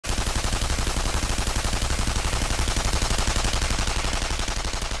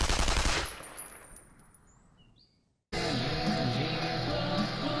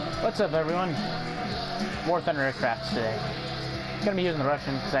What's up, everyone? More Thunder aircrafts today. Gonna be using the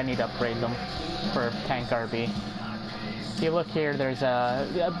Russian because I need to upgrade them for tank RB. If you look here, there's a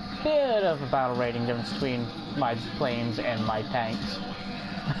bit of a battle rating difference between my planes and my tanks.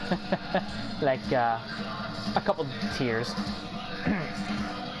 Like a couple tiers.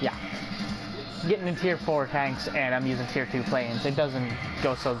 Yeah. Getting in tier 4 tanks and I'm using tier 2 planes. It doesn't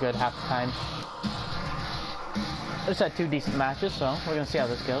go so good half the time. I just had 2 decent matches, so we're gonna see how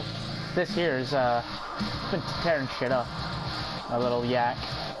this goes. This here is been tearing shit up. A little yak.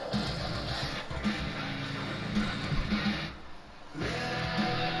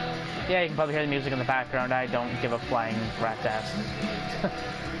 Yeah, you can probably hear the music in the background. I don't give a flying rat's ass.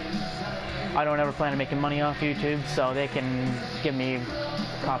 I don't ever plan on making money off YouTube, so they can give me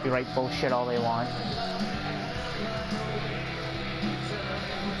copyright bullshit all they want.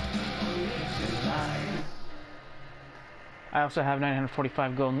 I also have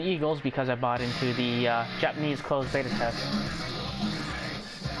 945 Golden Eagles because I bought into the Japanese closed beta test.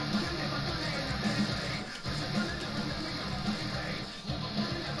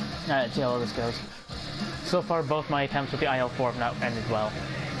 Alright, let's see how this goes. So far, both my attempts with the IL-4 have not ended well.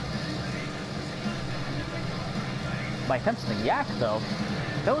 My attempts in the Yak, though,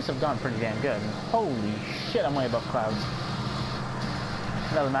 those have gone pretty damn good. Holy shit, I'm way above clouds.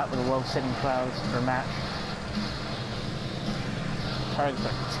 Another map with a low sitting clouds, or match. Targets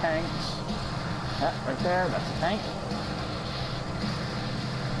are tanks. Yeah, right there, that's a tank.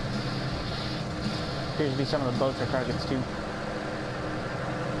 Appears to be some of the boats are targets too.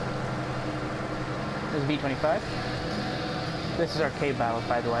 This is B-25. This is arcade battles,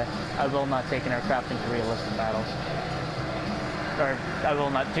 by the way. I will not take an aircraft into realistic battles. Or, I will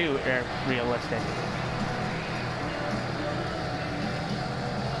not do realistic.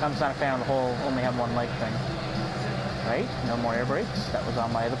 I'm just not a fan of the whole only have one leg thing. Right, no more air brakes. That was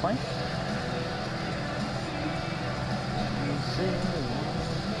on my other plane. Let's see.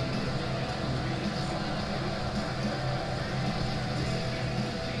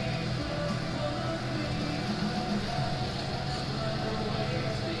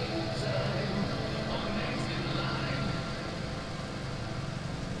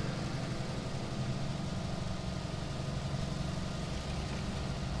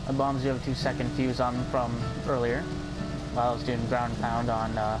 The bombs do have a 2-second fuse on them from earlier, while I was doing ground pound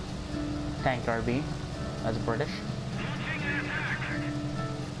on tank RB as a British.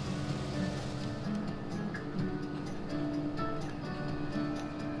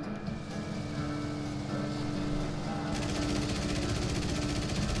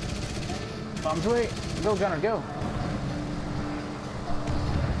 Bombs away! Go, gunner, go!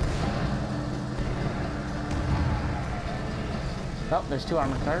 Oh, there's 2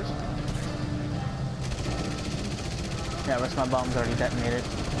 armored cars. Yeah, the rest of my bomb's already detonated.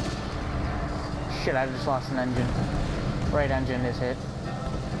 Shit, I just lost an engine. Right engine is hit.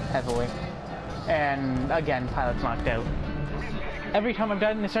 Heavily. And, again, pilot's knocked out. Every time I've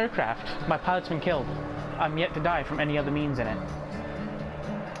died in this aircraft, my pilot's been killed. I'm yet to die from any other means in it.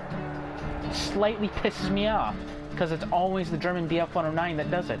 It slightly pisses me off, because it's always the German Bf-109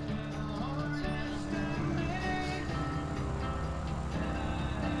 that does it.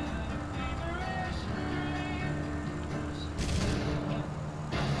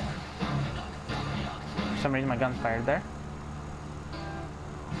 For some reason my gun's fired there.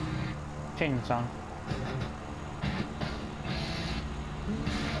 Changing the song.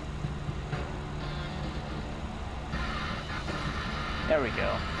 There we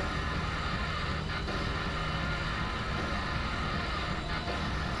go.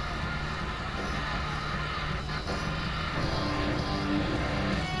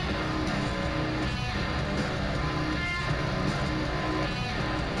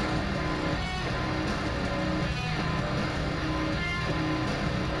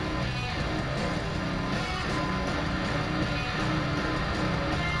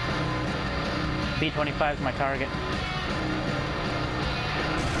 B-25 is my target.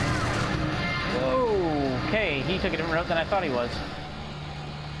 Whoa! Okay, he took a different route than I thought he was.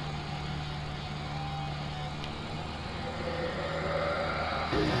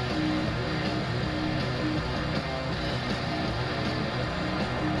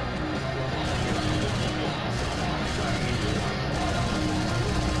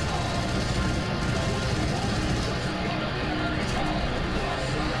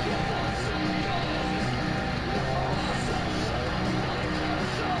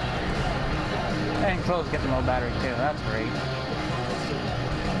 And close, get the low battery too, that's great.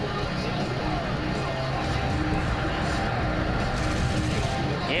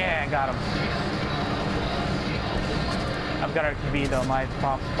 Yeah, got him. I've got RTB though, my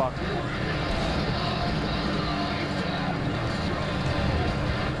pop's fucked.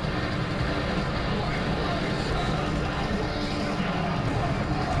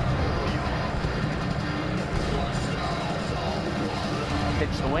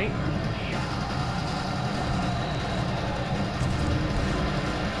 Ditch the weight.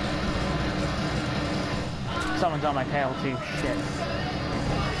 Someone's on my tail too, shit.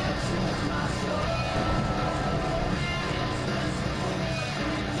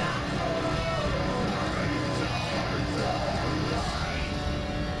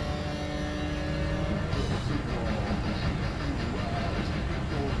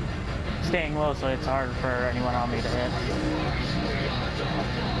 Staying low so it's hard for anyone on me to hit.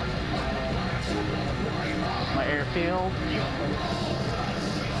 My airfield.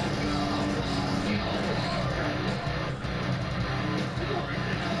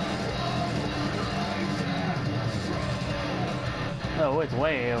 Oh, it's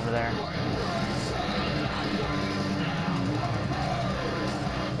way over there.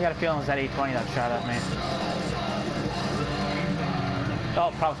 I got a feeling it's that 820 that shot at me. Oh,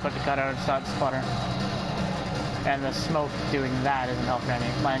 probably supposed to cut out a shot sputter. And the smoke doing that isn't helping any.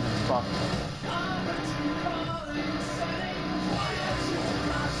 My engine's fucked.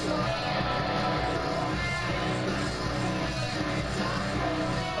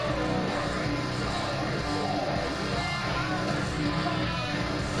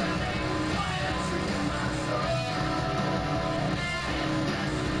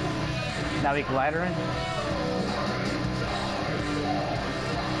 Now we glider in.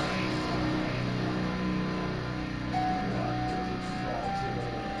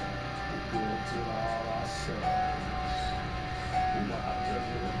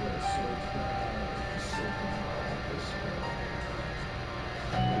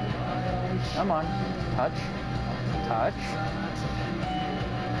 Come on. Touch. Touch.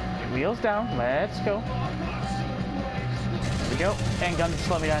 Wheels down. Let's go. There we go. And guns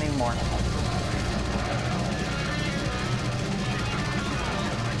slow me down even more.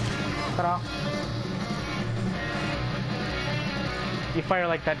 Ta-da. You fire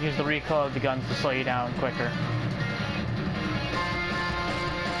like that, use the recoil of the guns to slow you down quicker.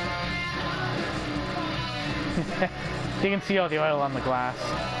 You can see all the oil on the glass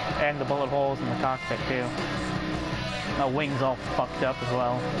and the bullet holes in the cockpit too. The wings all fucked up as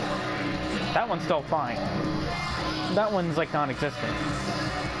well. That one's still fine. That one's like non-existent.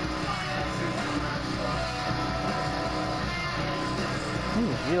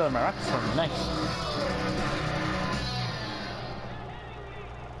 Ooh, reload my rockets for me. Nice.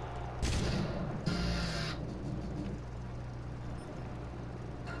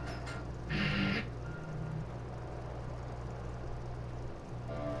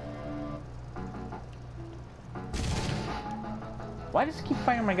 Why does it keep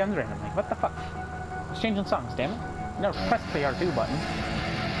firing my guns randomly? What the fuck? It's changing songs, damn it. Never press the R2 button.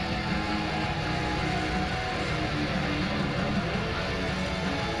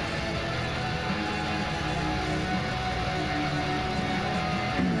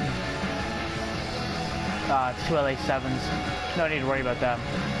 It's 2 LA7s. No need to worry about them.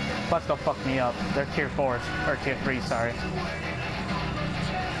 Plus they'll fuck me up. They're tier 4s. Or tier 3s, sorry.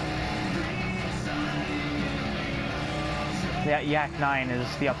 The Yak 9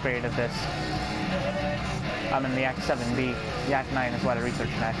 is the upgrade of this. I'm in the Yak 7B. Yak 9 is what I research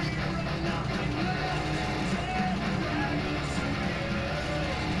next.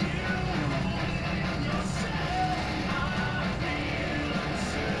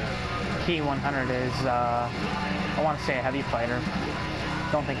 Key 100 is, I want to say a heavy fighter.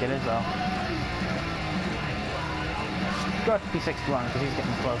 Don't think it is though. Go with P61 because he's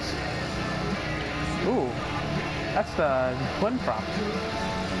getting close. Ooh. That's the twin prop.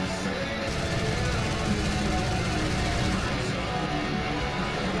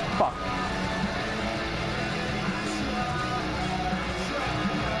 Fuck.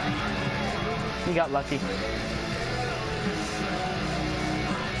 He got lucky.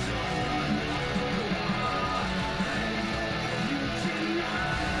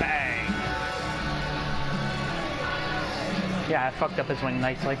 Bang. Yeah, I fucked up his wing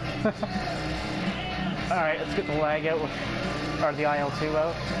nicely. Alright, let's get the lag out, or the IL-2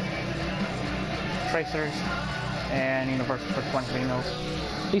 out. Tracers, and universal for 20 mils.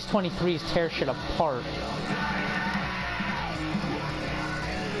 These 23s tear shit apart.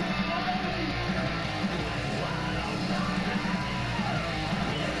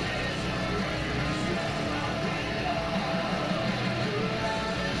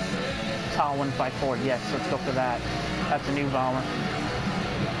 TAL 154, yes, let's go for that. That's a new bomber.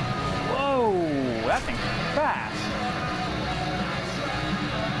 Whoa, that thing's fast.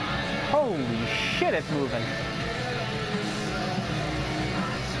 Holy shit, it's moving.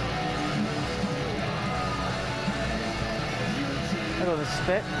 There goes the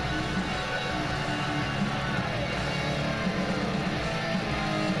spit.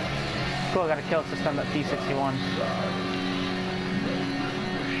 Cool, I got a kill system at P61.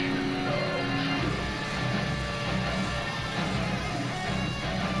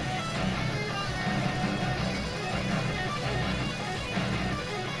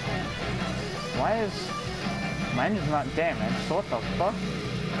 Why is my engine's not damaged? So what the fuck?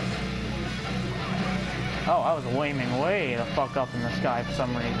 Oh, I was aiming way the fuck up in the sky for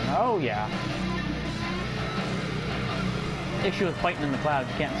some reason. Oh yeah. Issue with fighting in the clouds,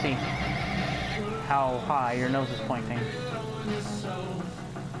 you can't see how high your nose is pointing.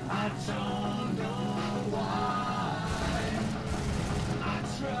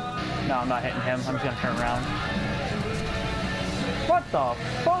 No, I'm not hitting him. I'm just gonna turn around. What the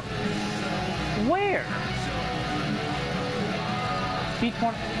fuck? Where?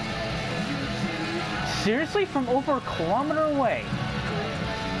 B20. Seriously? From over a kilometer away?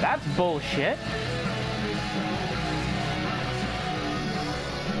 That's bullshit.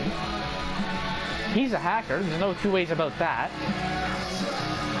 He's a hacker. There's no two ways about that.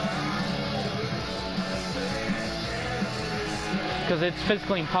 Because it's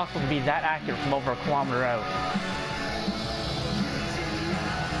physically impossible to be that accurate from over a kilometer out.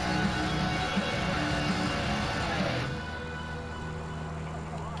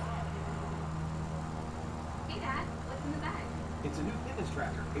 It's a new fitness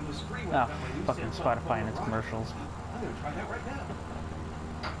tracker. It was free when Oh, fucking Spotify and its commercials. I'm gonna try that right now.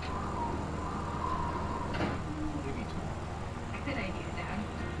 Maybe tomorrow. Good idea, Dad.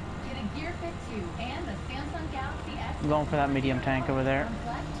 Get a Gear Fit 2 and the Samsung Galaxy S. I'm going for that medium tank over there.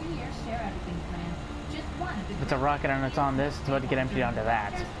 Black 2-year share everything plan. Just one of the. If it's a rocket and it's on this, it's about to get emptied onto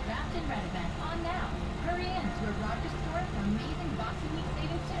that. Wrapped in red event on now. Hurry in to a rocket store for amazing Boxing Week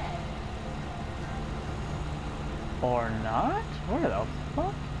savings today. Or not? Where the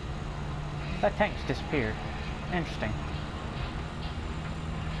fuck? That tank's disappeared. Interesting.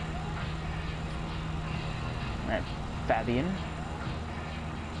 Alright, Fabian.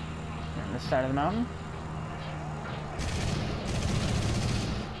 On this side of the mountain.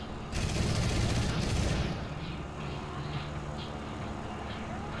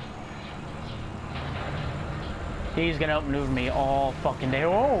 He's gonna outmaneuver me all fucking day.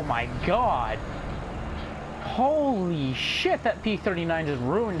 Oh my god! Holy shit, that P-39 just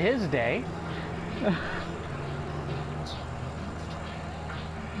ruined his day.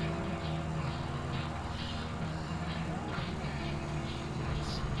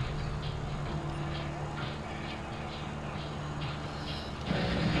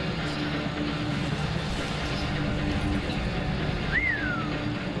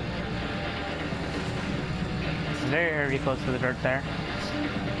 Very close to the dirt there.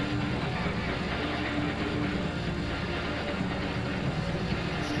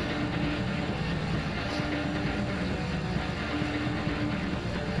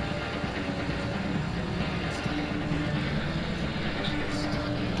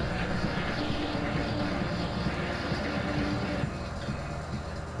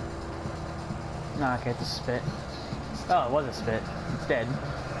 Nah, okay, it's a spit. Oh, it was a spit. It's dead.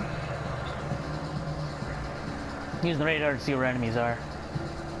 Use the radar to see where enemies are.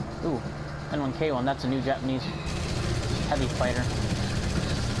 Ooh, N1K1, that's a new Japanese heavy fighter.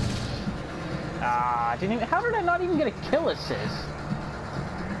 Ah, didn't even, how did I not even get a kill assist?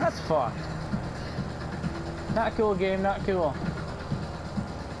 That's fucked. Not cool, game, not cool.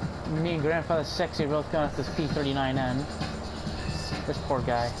 Me and Grandfather Sexy are both going at this P-39N. This poor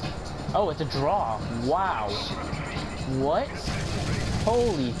guy. Oh, it's a draw. Wow. What?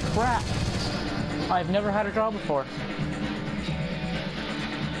 Holy crap. I've never had a draw before.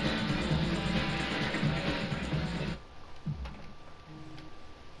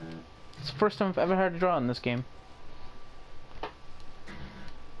 It's the first time I've ever had a draw in this game.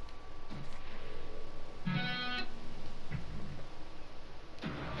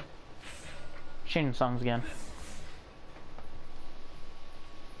 Changing songs again.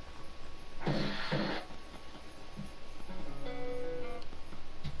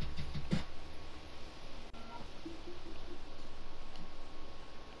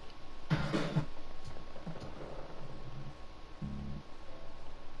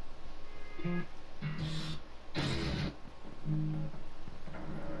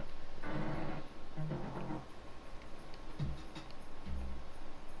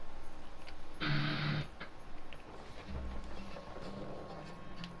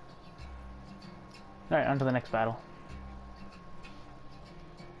 Alright, on to the next battle.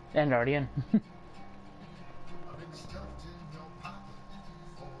 And already in.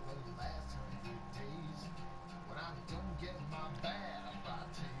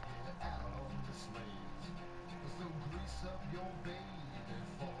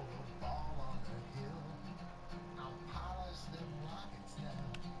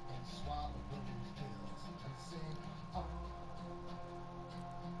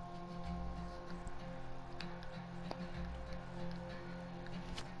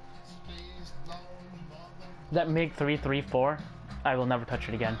 That MiG 334, I will never touch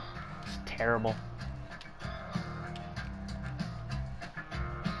it again. It's terrible.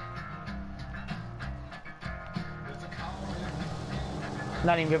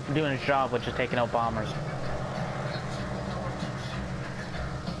 Not even good for doing its job, which is taking out bombers.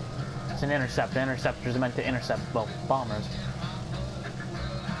 It's an interceptor. Interceptors are meant to intercept, well, bombers.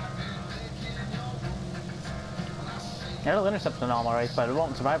 It'll intercept an alright, but it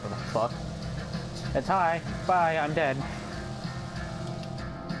won't survive for the fuck. It's high. Bye, I'm dead.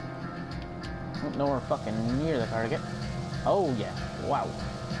 Nowhere fucking near the target. Oh yeah. Wow.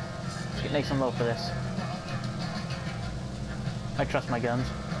 Let's get nice and low for this. I trust my guns.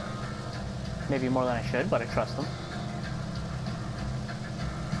 Maybe more than I should, but I trust them.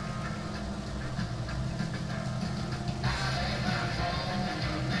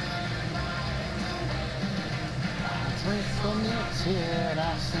 Straight from your tear,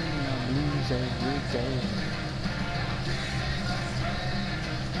 I sing the blues every day.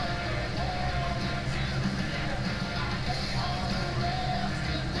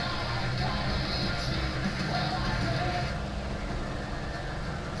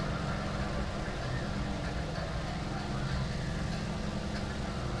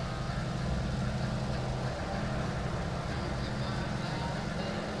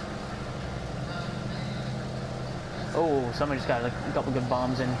 Oh, somebody just got a couple good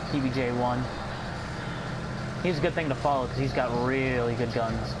bombs in PBJ-1. He's a good thing to follow because he's got really good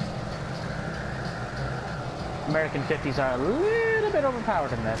guns. American 50s are a little bit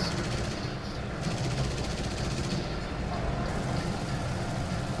overpowered in this.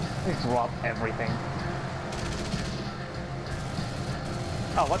 They drop everything.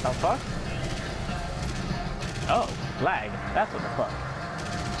 Oh, what the fuck? Oh, lag. That's what the fuck.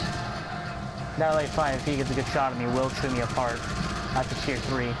 That LA-5, if he gets a good shot at me, will chew me apart at the tier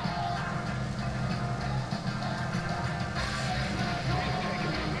 3.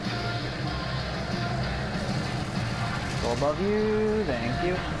 Go above you, thank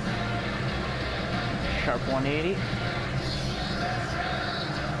you. Sharp 180.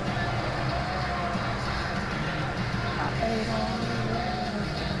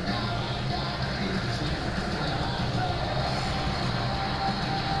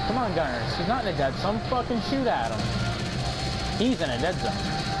 Come on, gunners. He's not in a dead zone. Fucking shoot at him. He's in a dead zone.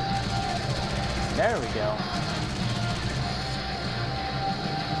 There we go.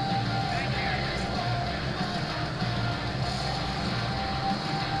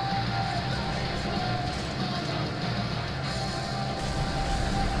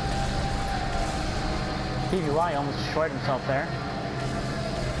 PVY almost destroyed himself there.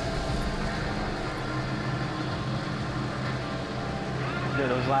 Do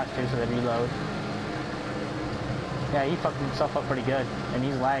those last two so they reload. Yeah, he fucked himself up pretty good, and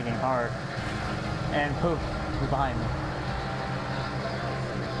he's lagging hard. And poof, he's behind me.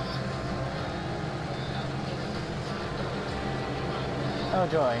 Oh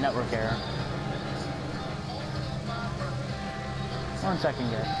joy, network error. 1 second,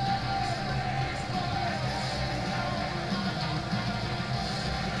 guys.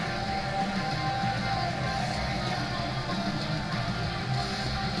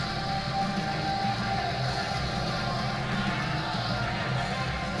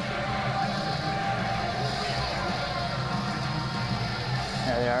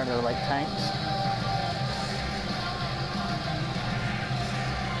 There they are, they're like tanks.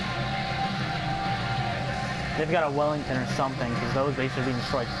 They've got a Wellington or something, because those bases are being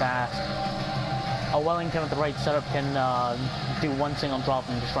destroyed fast. A Wellington with the right setup can do one single drop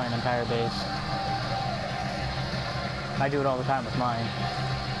and destroy an entire base. I do it all the time with mine.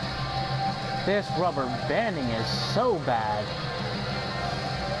 This rubber banding is so bad.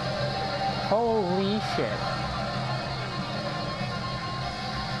 Holy shit.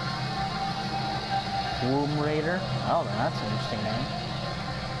 Womb Raider. Oh, that's an interesting name.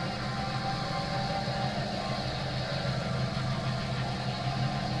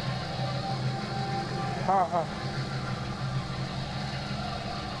 Ha ha.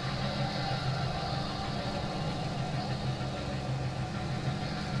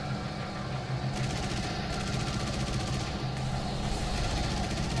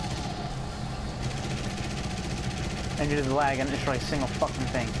 due to the lag, I didn't destroy a single fucking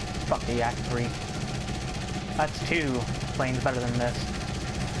thing. Fuck the Yak 3. That's 2 planes better than this.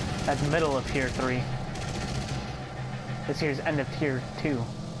 That's middle of tier 3. This here's end of tier 2.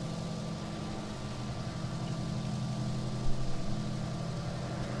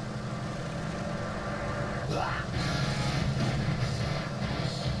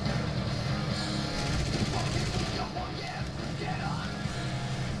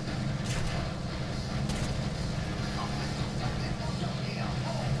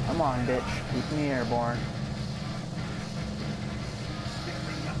 Come on, bitch. Keep me airborne.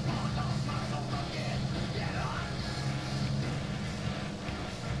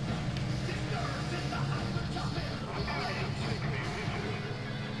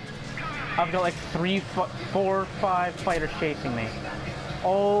 I've got like 3, 4, 5 fighters chasing me.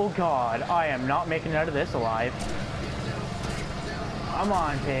 Oh god, I am not making it out of this alive. Come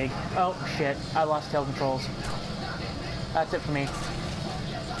on, pig. Oh shit, I lost tail controls. That's it for me.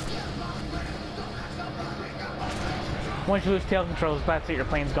 Once you lose tail controls, that's it, your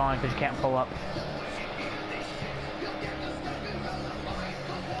plane's gone because you can't pull up.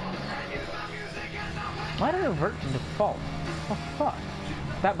 Why did it revert to default? What the fuck?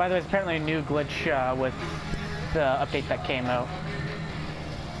 That, by the way, is apparently a new glitch with the update that came out.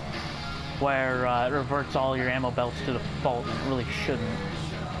 Where it reverts all your ammo belts to default. It really shouldn't.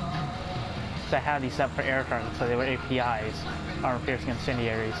 So I had these set for aircraft, so they were APIs, armor-piercing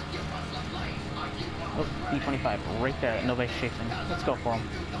incendiaries. Oh, B-25, right there, nobody's chasing. Let's go for him.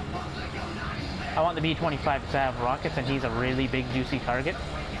 I want the B-25 because I have rockets and he's a really big, juicy target.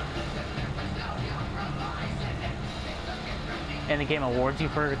 And the game awards you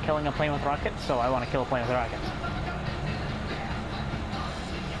for killing a plane with rockets, so I want to kill a plane with rockets.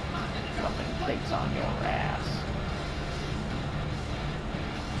 Something takes on your ass.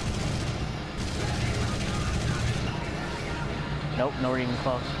 Nope, nowhere even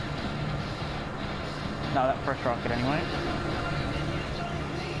close. No, that first rocket anyway.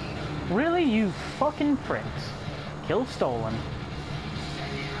 Really, you fucking pricks. Kill stolen.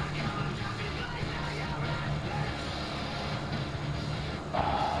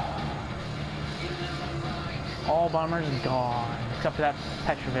 All bombers gone, except for that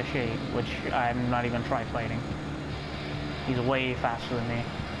Petrovich 8, which I'm not even trying fighting. He's way faster than me.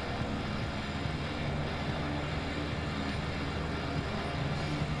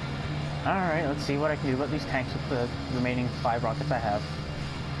 Alright, let's see what I can do about these tanks with the remaining 5 rockets I have.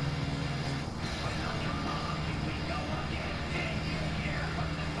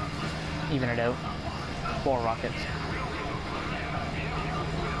 Even it out. 4 rockets.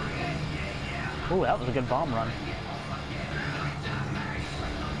 Ooh, that was a good bomb run.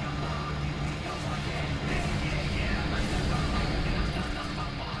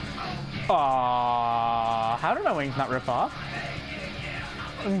 Aww, how did my wings not rip off?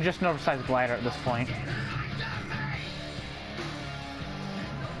 I'm just an oversized glider at this point.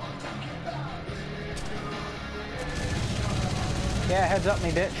 Yeah, heads up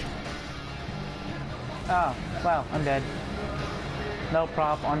me, bitch. Oh, well, I'm dead. No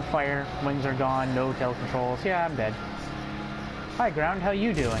prop, on fire, wings are gone, no tail controls. Yeah, I'm dead. Hi, ground, how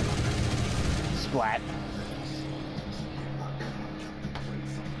you doing? Splat.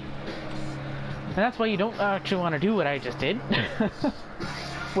 And that's why you don't actually want to do what I just did.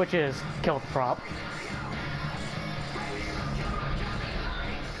 Which is kill the prop.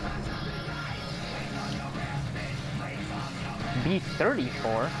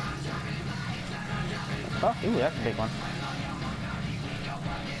 B-34? Oh, ooh, that's a big one.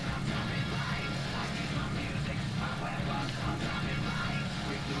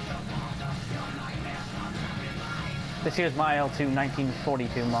 This here's my L2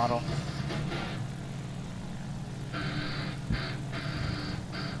 1942 model.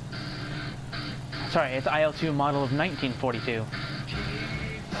 Sorry, it's IL-2 model of 1942.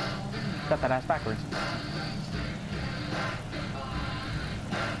 Got that ass backwards.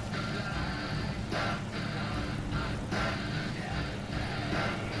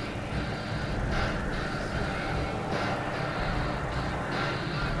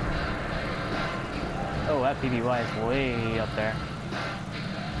 Oh, that PBY is way up there.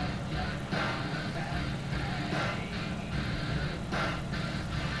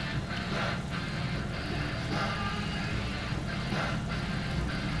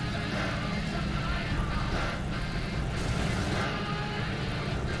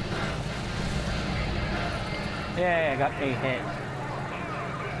 Yeah, I got a hit.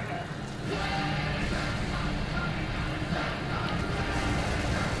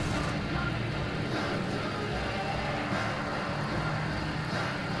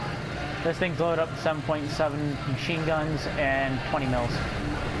 This thing's loaded up 7.7 machine guns and 20 mils.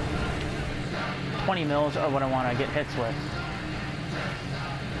 20 mils are what I want to get hits with.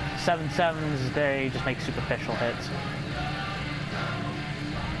 7.7s, they just make superficial hits.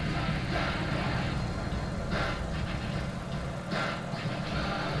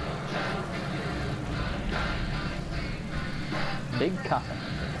 Big coffin.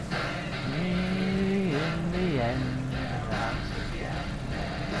 In the end.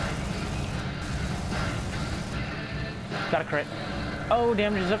 Got a crit. Oh,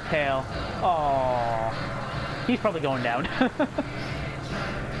 damages up tail. Oh, he's probably going down.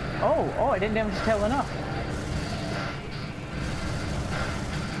 Oh, I didn't damage his tail enough.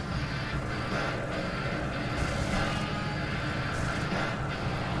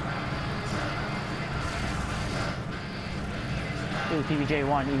 Ooh,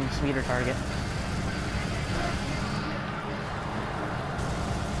 PBJ1, even speeder target.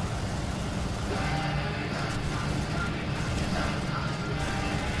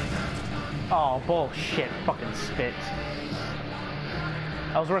 Oh, bullshit. Fucking spit.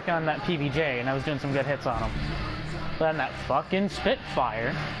 I was working on that PBJ and I was doing some good hits on him. But then that fucking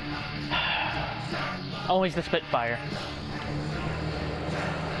Spitfire. Always the Spitfire.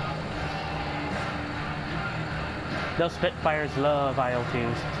 Those Spitfires love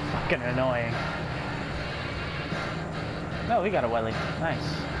IL-2s. It's fucking annoying. Oh, we got a welly.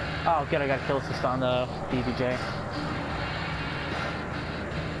 Nice. Oh, good, I got a kill assist on the PBJ.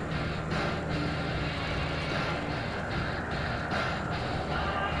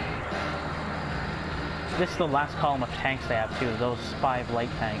 This is the last column of tanks they have too, those 5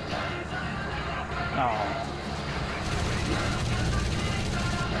 light tanks. Oh.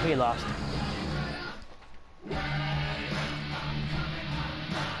 We lost.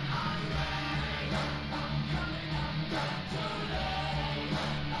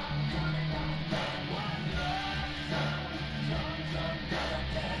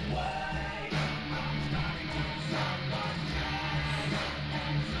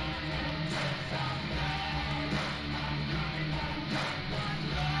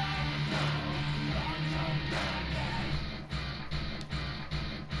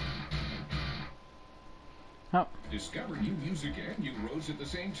 Oh. Discover new music and new roads at the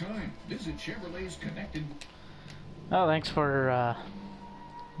same time. Visit Chevrolet's Connected. Oh, thanks for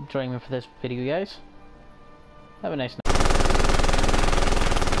joining me for this video, guys. Have a nice night.